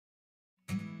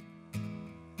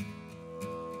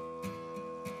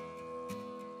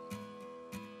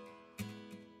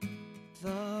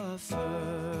The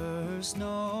first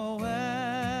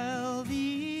Noel,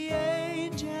 the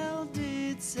angel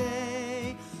did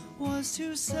say, was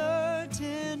to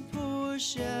certain poor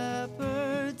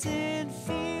shepherds in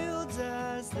fields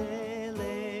as they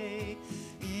lay,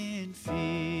 in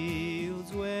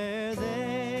fields where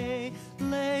they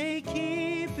lay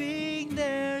keeping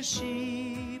their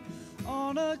sheep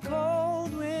on a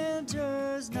cold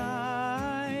winter's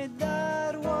night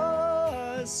that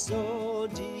was so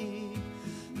deep.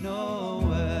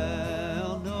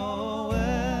 Noel,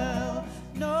 Noel,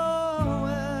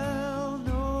 Noel,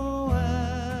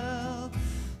 Noel,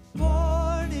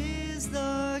 born is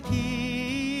the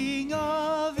King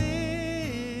of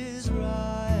Israel.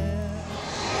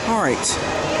 All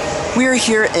right, we are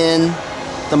here in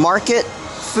the market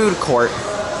food court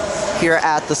here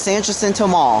at the San Jacinto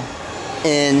Mall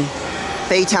in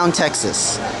Baytown,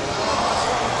 Texas.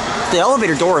 The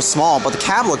elevator door is small, but the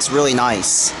cab looks really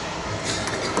nice.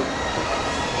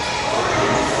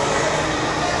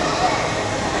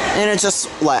 And it just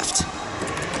left.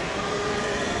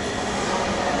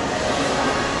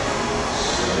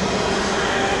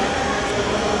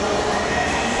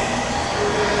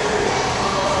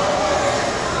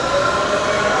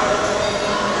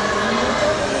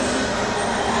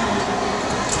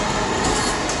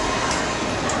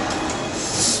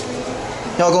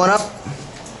 Y'all going up?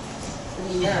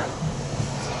 Yeah.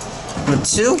 Number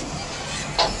 2.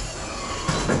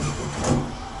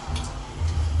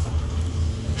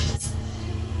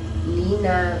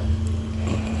 Nina.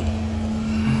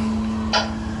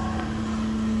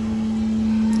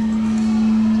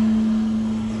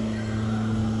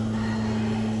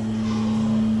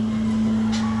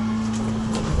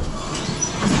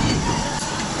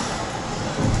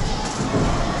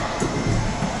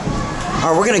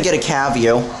 Alright, we're gonna get a cab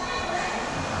view.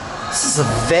 This is a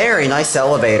very nice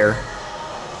elevator.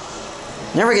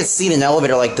 Never get to see an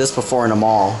elevator like this before in a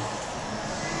mall.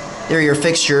 There are your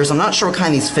fixtures. I'm not sure what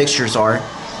kind these fixtures are.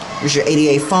 Here's your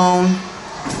ADA phone.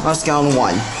 Let's go on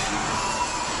 1.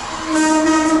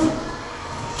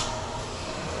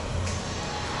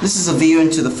 This is a view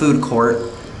into the food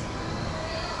court.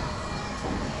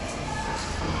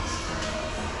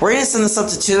 We're going to send this up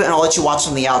to 2 and I'll let you watch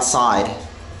from the outside.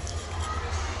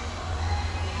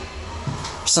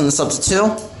 Send this up to 2.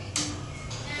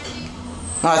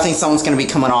 Oh, I think someone's going to be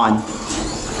coming on.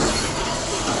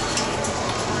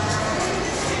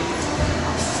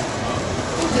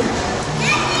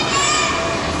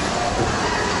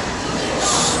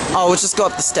 Oh, we'll just go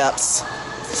up the steps.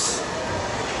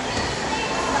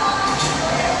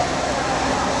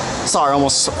 Sorry,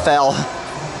 almost fell.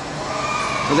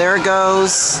 Well, there it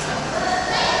goes.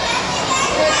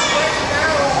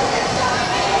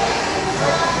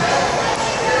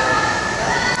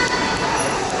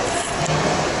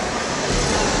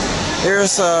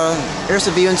 Here's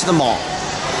a view into the mall.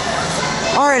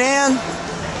 Alright, Ann.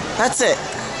 That's it.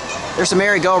 There's a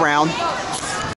merry-go-round.